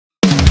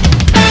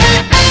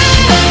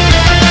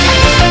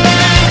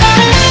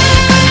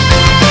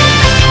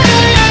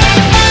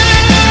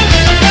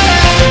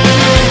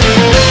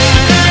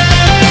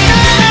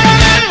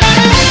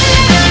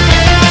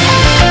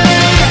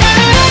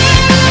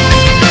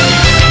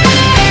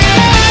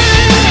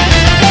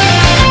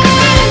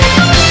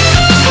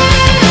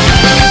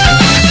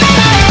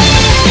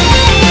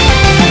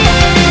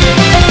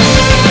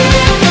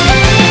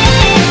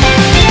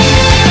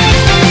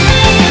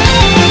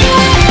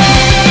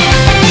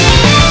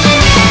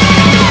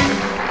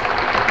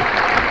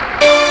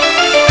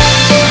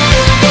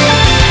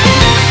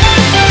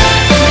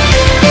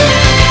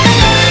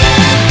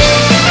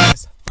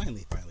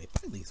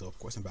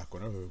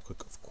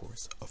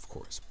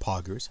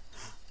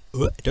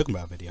Dokkan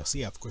Battle video. So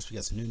yeah, of course we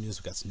got some new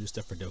news, we got some new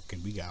stuff for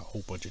Dokkan. We got a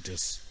whole bunch of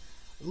just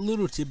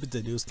little tidbits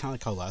of news, kind of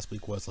like how last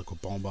week was, like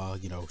with Bomba.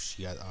 You know,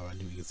 she got a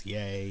new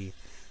EZA.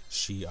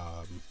 She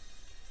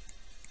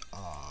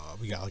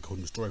we got like a whole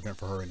new story event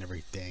for her and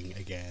everything.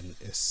 Again,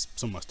 it's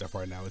so much stuff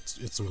right now.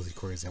 It's really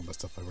crazy how much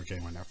stuff like we're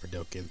getting right now for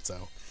Dokkan.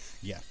 So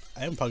yeah,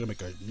 I am probably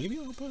gonna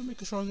I'll probably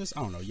make a show on this.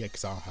 I don't know yet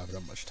because I don't have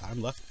that much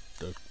time left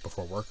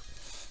before work.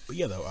 But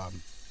yeah, though,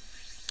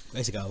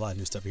 basically got a lot of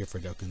new stuff here for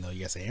Dokkan though.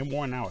 Yes, I am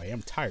worn out. I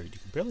am tired. You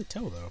can barely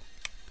tell though.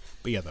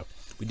 But yeah, though,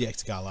 we did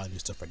actually got a lot of new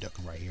stuff for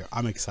Dokkan right here.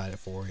 I'm excited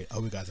for it. I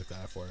hope you guys are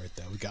excited for it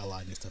though. We got a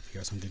lot of new stuff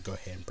here, so I'm gonna go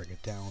ahead and break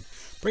it down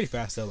pretty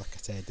fast though. Like I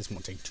said, this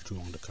won't take too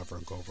long to cover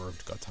and go over. I'm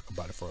just gonna talk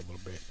about it for a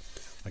little bit.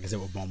 Like I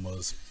said with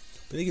Momo's,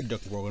 but they get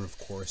Dokkan World, of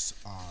course.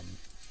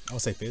 I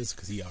would say Fizz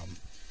because he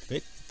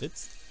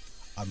Fitz.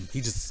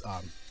 He just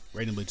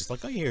randomly just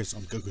like, oh yeah, here's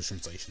Goku's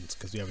translations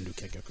because we have a new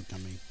Goku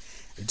coming.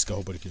 It just got a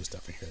whole bunch of new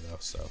stuff in here though,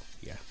 so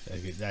yeah, that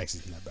actually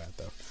isn't that bad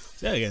though.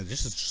 So yeah, again,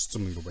 this is just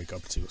something to wake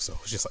up to. So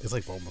it's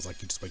like almost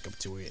like you just wake up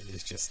to it.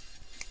 It's just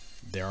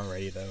there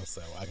already though,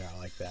 so I kind of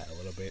like that a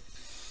little bit.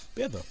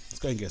 But yeah, though, let's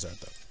go ahead and get started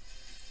though.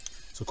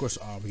 So of course,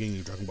 we're getting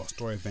a Dragon Ball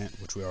story event,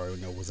 which we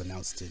already know was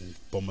announced in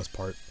Bulma's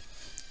part,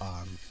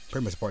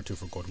 pretty much part 2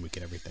 for Golden Week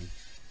and everything.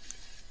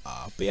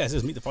 But yeah, it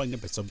says meet the following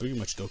Nippets. So pretty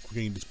much Goku, we're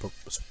getting this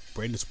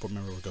brand new support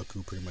member with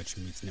Goku pretty much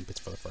meets Nippets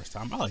for the first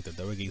time. I like that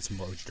though. We're getting some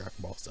more Dragon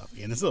Ball stuff.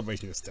 And the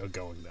celebration is still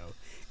going though.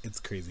 It's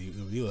crazy.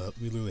 We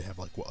literally have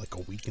like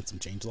a week and some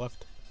change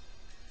left.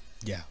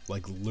 Yeah,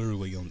 like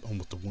literally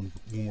almost one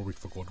more week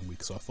for Golden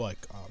Week. So I feel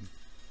like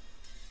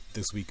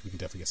this week we can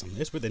definitely get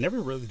something. But they never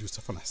really do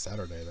stuff on a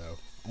Saturday though.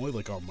 Only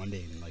like on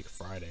Monday and like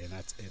Friday, and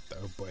that's it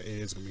though. But it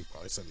is gonna be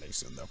probably Sunday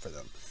soon though for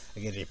them.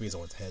 Again, JP is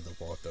always ahead of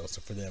the world though.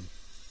 So for them,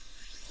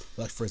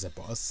 like for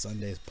example, us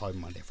Sunday is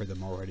probably Monday for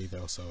them already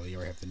though, so they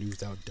already have the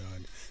news out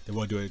done. They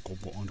want to do it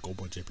on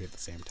DragonBallZDokkan at the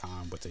same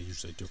time, but they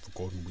usually do it for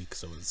Golden Week,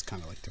 so it's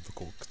kind of like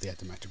difficult because they have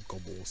to match up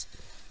DragonBall's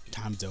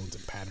time zones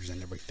and patterns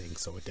and everything,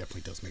 so it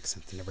definitely does make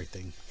sense and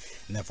everything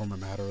in that form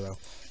of matter though.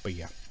 But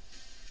yeah,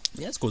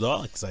 it's cool though. I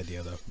like this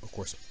idea though, of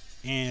course.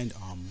 And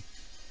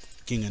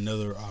getting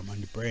another a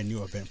brand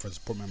new event for the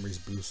support memories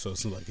boost, so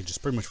it's like it's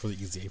just pretty much for the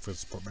EZA for the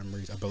support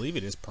memories. I believe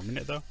it is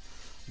permanent though.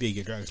 You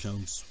get Dragon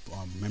Stones,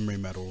 memory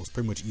medals,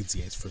 pretty much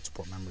EZAs for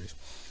support memories.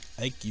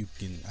 I think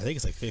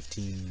it's like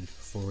 15,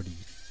 40,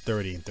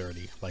 30, and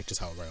 30, like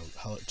just how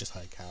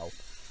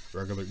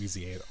regular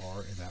EZAs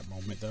are in that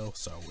moment though.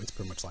 So it's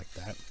pretty much like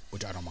that,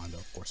 which I don't mind though,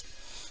 of course.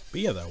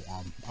 But yeah, though,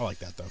 I like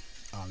that though.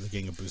 They're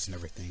getting a boost and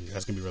everything.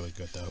 That's gonna be really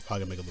good though.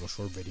 Probably gonna make a little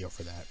short video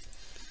for that.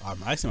 I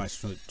actually might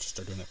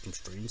start doing that from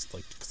streams,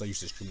 like because I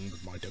used to stream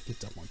with my Dokkan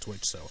stuff on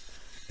Twitch, so.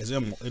 It's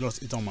in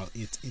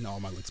all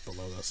my links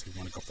below though, so you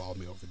want to go follow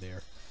me over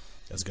there.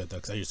 That's good though,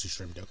 because I usually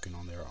stream Dokkan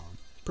on there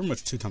pretty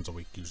much 2 times a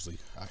week usually.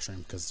 I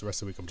stream because the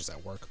rest of the week I'm just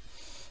at work.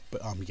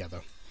 But yeah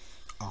though,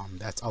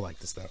 I like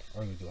this though. I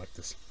really do like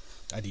this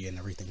idea and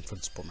everything for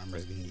the support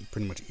members. Gonna need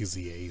pretty much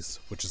EZAs,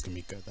 which is gonna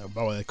be good though.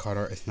 By the way, the card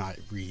art is not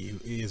it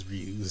is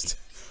reused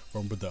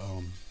from the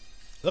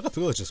look at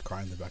people are just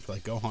crying in the back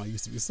like Gohan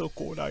used to be so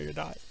cool, now you're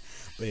not.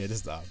 But yeah,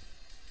 this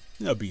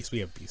is Beast. We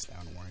have Beast now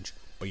in orange.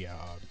 But yeah,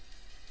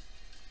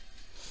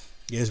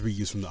 yeah, it's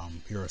reused from the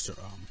Hero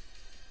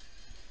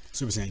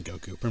Super Saiyan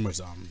Goku, pretty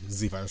much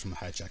Z Fighters from the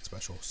Hijack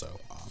special.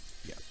 So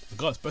yeah, I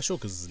got it special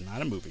because it's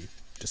not a movie.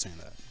 Just saying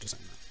that. Because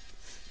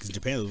in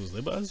Japan it was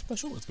labeled as a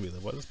special. It's gonna be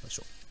labeled as a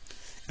special.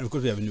 And of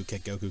course we have a new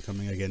Goku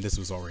coming again. This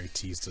was already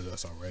teased to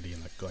us already,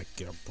 and like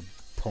you know,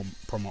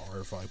 promo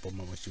art for like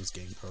Bulma when she was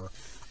getting her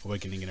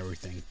awakening and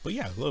everything. But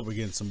yeah, we're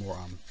getting some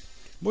more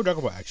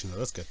Dragon Ball action though.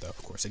 That's good though.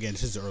 Of course, again,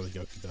 this is the early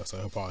Goku though, so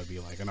he'll probably be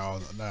like, and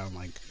I'm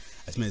like.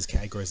 As many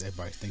categories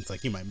everybody thinks,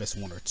 like he might miss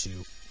 1 or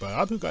 2, but a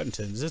lot of people got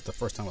into this is the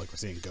first time like we're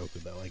seeing Goku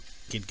that like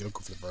get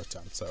Goku for the first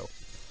time. So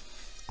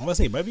I'm gonna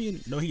say maybe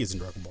no, he is in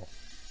Dragon Ball,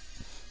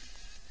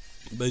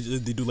 but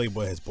they do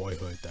label his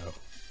boyhood though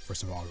for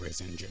some odd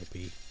reason.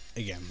 JP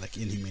again, like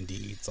Inhuman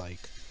Deeds,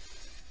 like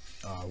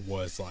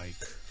was like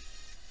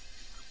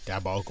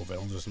diabolical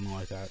villains or something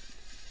like that.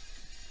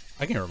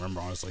 I can't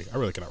remember honestly. I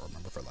really cannot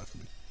remember for the life of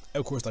me.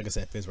 And of course, like I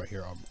said, Fizz right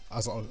here. I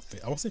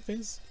won't say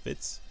Fitz.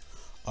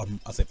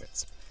 I'll say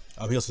Fitz.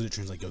 He also did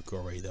translate Goku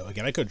already though.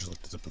 Again, I could just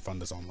look this up and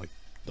find this on like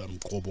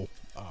Global's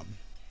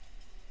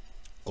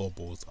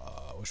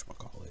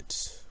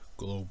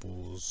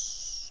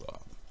Global's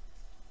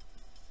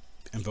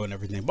info and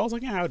everything. But I was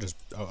like, yeah,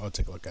 I'll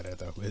take a look at it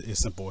though. It's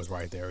simple, it's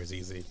right there, it's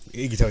easy.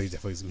 You can tell he's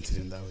definitely zoomed it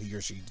in though. He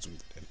or she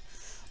zoomed it in.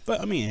 But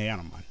I mean, hey, I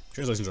don't mind.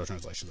 Translations are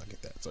translations. I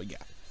get that. So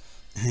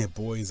yeah,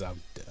 boys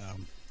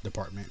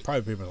department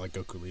probably pretty much like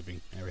Goku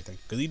leaving and everything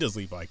because he does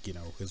leave like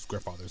his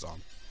grandfather's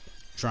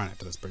shrine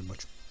after this pretty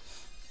much.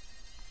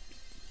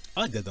 I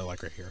like that though,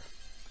 like right here.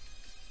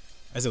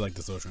 I say like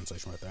this little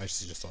translation right there. I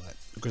actually just saw that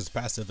because it's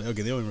passive.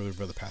 Okay, they only really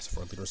reveal the passive for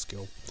a leader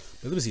skill,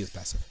 but let me see his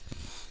passive.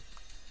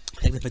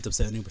 Attack defense up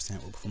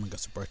 70% when performing a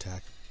super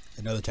attack.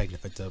 Another attack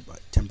defense up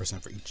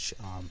 10% for each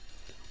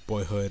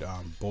boyhood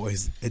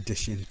boys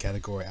edition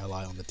category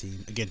ally on the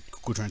team. Again,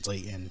 Google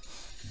Translate and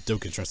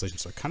Dokkan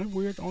translations are kind of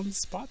weird on the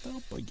spot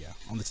though, but yeah,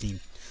 on the team,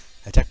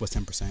 attack plus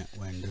 10%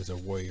 when there's a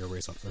warrior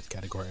race on Earth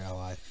category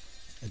ally.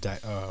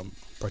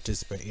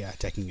 Participant, yeah,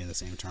 attacking in the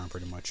same turn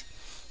pretty much,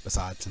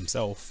 besides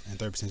himself, and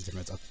 30%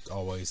 defense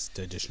always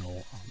the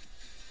additional,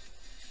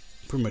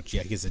 pretty much,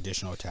 yeah, he gets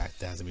additional attack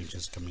that has a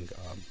just coming,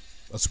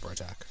 a super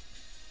attack.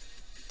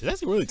 That's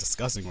actually really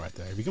disgusting right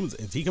there.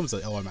 If he comes to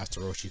LR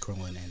Master Roshi,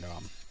 Krillin,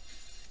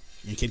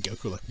 and Kid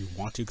Goku like we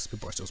want to, because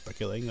people are still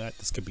speculating that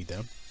this could be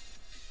them.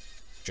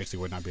 Which actually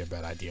would not be a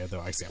bad idea,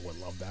 though. Actually, I would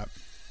love that.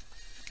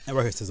 And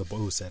right here says a boy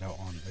who set out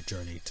on a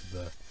journey to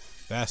the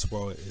vast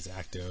world is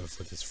active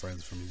with his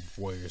friends from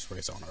Warriors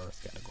Race on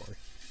Earth category.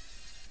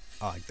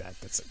 I like that.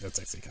 That's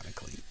actually kind of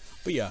clean.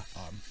 But yeah,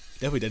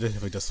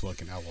 definitely just feel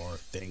like an LR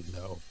thing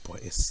though.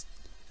 But it's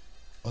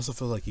also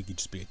feel like he could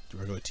just be a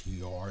regular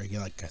TUR.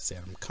 Again, like I said,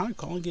 I'm kind of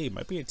calling it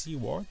might be a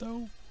TUR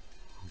though.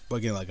 But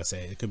again, like I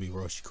said, it could be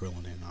Roshi,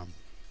 Krillin,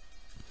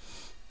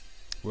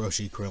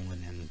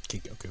 and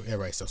Kid Goku.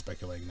 Everybody's still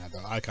speculating that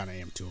though. I kind of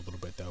am too a little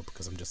bit though,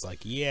 because I'm just like,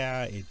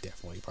 yeah, it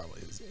definitely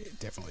probably is. It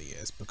definitely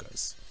is,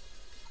 because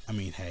I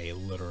mean, hey,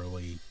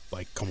 literally,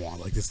 like, come on,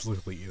 like this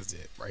literally is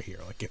it right here.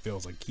 Like it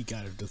feels like he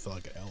kind of just felt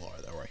like an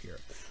LR though right here.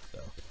 So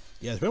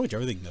yeah, it's pretty much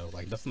everything though.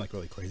 Like nothing like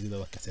really crazy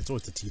though. Like I said, it's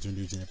always the teaser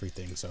news and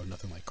everything, so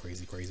nothing like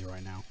crazy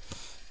right now.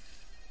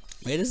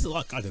 Man, this is a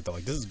lot of content though.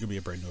 Like this is gonna be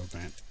a brand new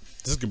event.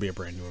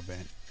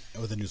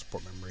 With a new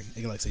support memory.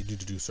 They can like say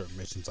do certain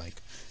missions like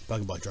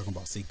talking about Dragon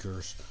Ball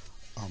Seekers,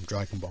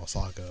 Dragon Ball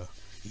Saga,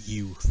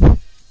 Youth,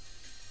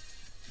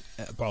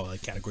 probably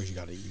like categories you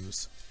gotta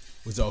use.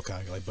 Which all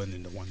kind of like blend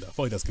into one though. I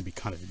feel like that's gonna be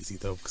kind of easy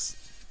though, because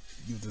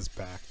Youth is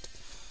packed,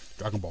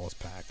 Dragon Ball is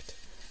packed,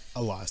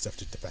 a lot of stuff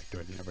to factor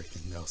in and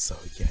everything though. So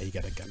yeah, you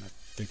gotta kind of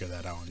figure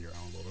that out on your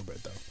own a little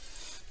bit though.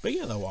 But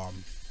yeah though,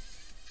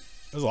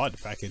 there's a lot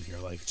to pack in here,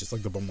 like just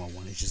like the Bulma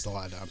one, it's just a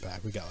lot to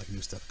unpack. We got like new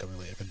stuff coming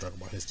later. I can talk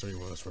about history,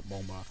 whether it's for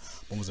Bulma.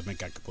 Bulma's event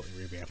got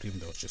completely revamped, even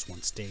though it's just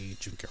one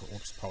stage. You can get her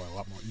orbs probably a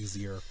lot more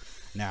easier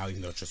now,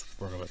 even though it's just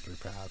regular 3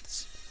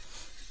 paths,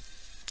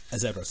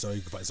 etc. So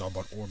you can fight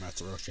Zarbon or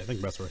Master Roshi. I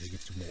think Master Roshi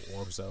gives you more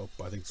orbs though,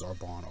 but I think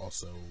Zarbon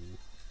also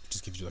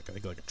just gives you like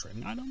like a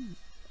training item.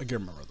 I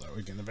can't remember though.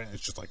 Again, the event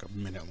is just like a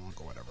minute long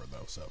or whatever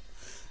though. So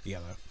yeah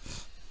though.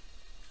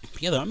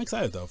 Yeah, though, I'm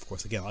excited though, of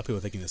course. Again, a lot of people are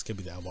thinking this could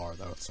be the LR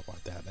though, and stuff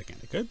like that. Again,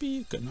 it could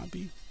be, could not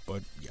be,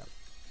 but yeah.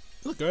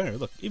 Look, right here,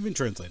 look, even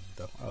translated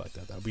though. I like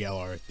that. That would be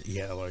LR,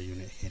 yeah, LR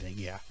unit hitting,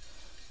 yeah.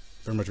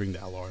 Pretty much being the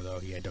LR though.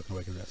 Yeah, Dokkan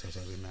Awaken, that's what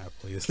I was mad,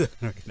 please.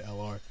 Dokkan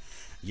LR.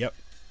 Yep.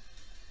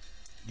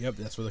 Yep,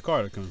 that's where the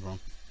card is coming from.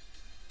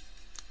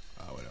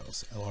 What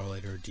else? LR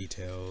later,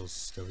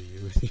 details,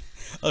 W.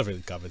 I love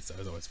reading the comments though.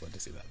 It's always fun to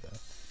see that though.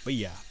 But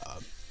yeah,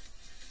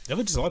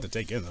 definitely just a lot to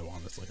take in though,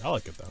 honestly. I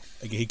like it though.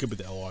 Again, he could be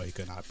the LR, he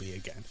could not be.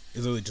 Again,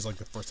 it's literally just like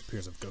the first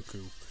appearance of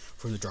Goku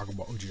from the Dragon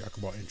Ball OG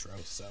Dragon Ball intro.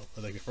 So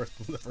I think the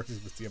first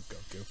is the see of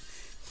Goku.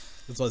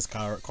 That's why this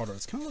card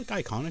is kind of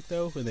like iconic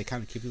though, and they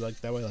kind of keep it like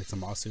that way, like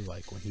Zamasu,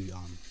 like when he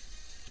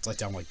it's like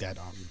down like that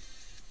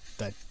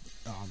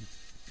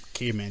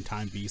caveman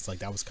time beast, like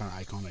that was kind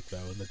of iconic though,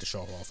 and like to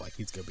show off like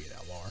he's gonna be an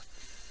LR.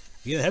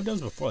 Yeah, they have done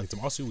this before. Like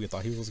Zamasu, we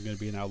thought he wasn't gonna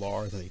be an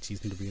LR, then they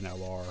teased him to be an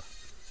LR.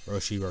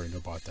 Roshi, we already knew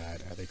about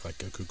that. I think like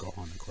Goku,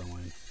 Gohan, and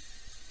Krillin.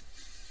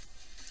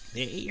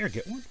 They 8-year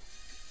get one?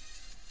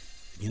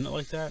 Unit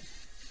like that?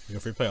 Like a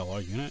free play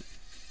LR unit?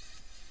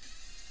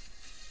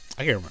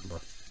 I can't remember.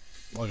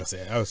 Like I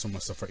said, I was so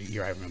much stuff for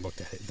 8-year, I haven't even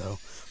looked at it though.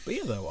 But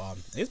yeah though,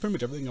 it's pretty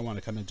much everything I want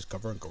to kind of just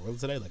cover and go over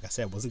today. Like I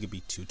said, it wasn't gonna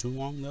be too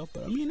long though.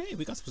 But I mean, hey,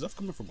 we got some stuff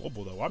coming from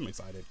Global though. I'm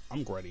excited.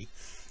 I'm ready.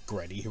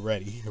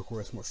 Of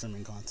course, more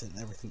streaming content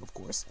and everything, of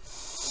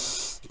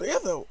course. But yeah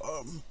though,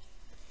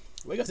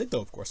 like I said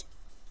though, of course.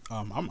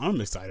 I'm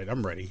excited,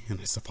 I'm ready,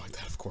 and stuff like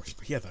that, of course.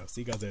 But yeah, though,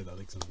 see you guys there, though.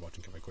 Thanks so much for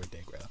watching. Have a great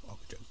day, great life, all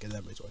good joke. Get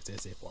that much, stay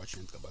safe,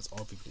 watching, God bless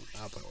all people,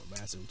 I'll put on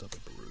massive, until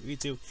people really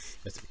too.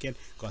 Yes, if you can,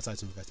 go outside,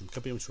 some guys, some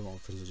company, I'm sure all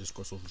friends, just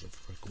go social,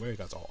 you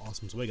guys all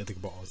awesome. So, we gotta think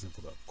about all this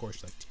info, though. Of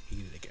course, like, to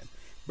hate it again.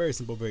 Very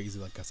simple, very easy,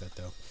 like I said,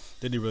 though.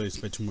 Didn't really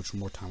spend too much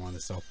more time on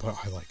this, though, but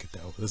I like it,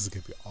 though. This is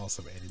gonna be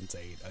awesome and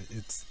insane.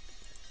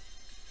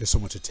 There's so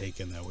much to take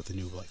in, though, with the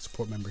new, like,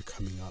 support member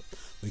coming up.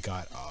 We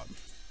got,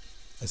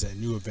 as a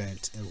new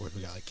event, and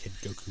we got like Kid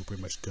Goku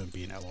pretty much gonna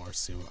be an LR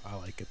soon. I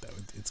like it though.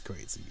 It's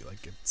crazy.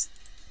 Like it's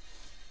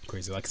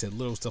crazy. Like I said,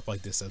 little stuff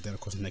like this. So then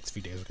of course the next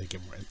few days we're gonna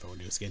get more info and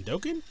news. Again,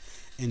 Dokkan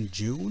in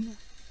June,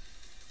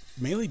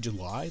 mainly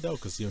July though,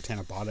 because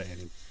Tanabata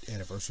and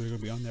Anniversary are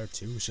gonna be on there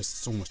too. It's just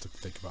so much to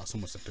think about, so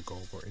much stuff to go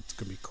over. It's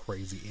gonna be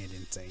crazy and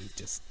insane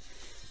just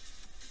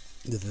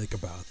to think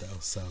about though.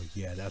 So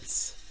yeah,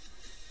 that's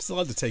just a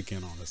lot to take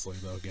in honestly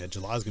though. Again,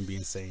 July's gonna be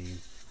insane.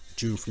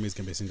 June for me is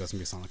gonna be that's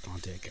gonna be Sonic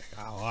content.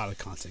 Got a lot of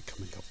content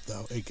coming up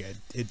though. Again,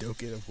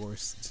 Dokkan of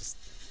course just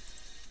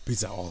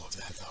beats out all of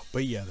that though.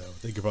 But yeah though,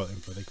 thank you for all the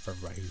info. Thank you for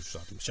everybody who's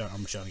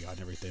I'm shouting out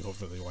and everything.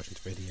 Hopefully they're watching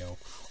this video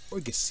or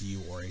get to see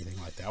you or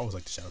anything like that. I always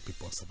like to shout out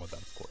people and stuff like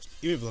that, of course.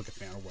 Even if it's like a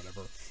fan or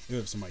whatever.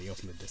 Even if somebody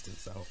else in the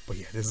distance though. But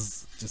yeah, this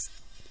is just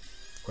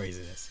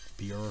craziness.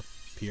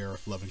 Pure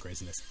love and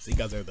craziness. See you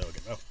guys there though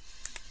again though.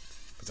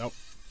 Peace out.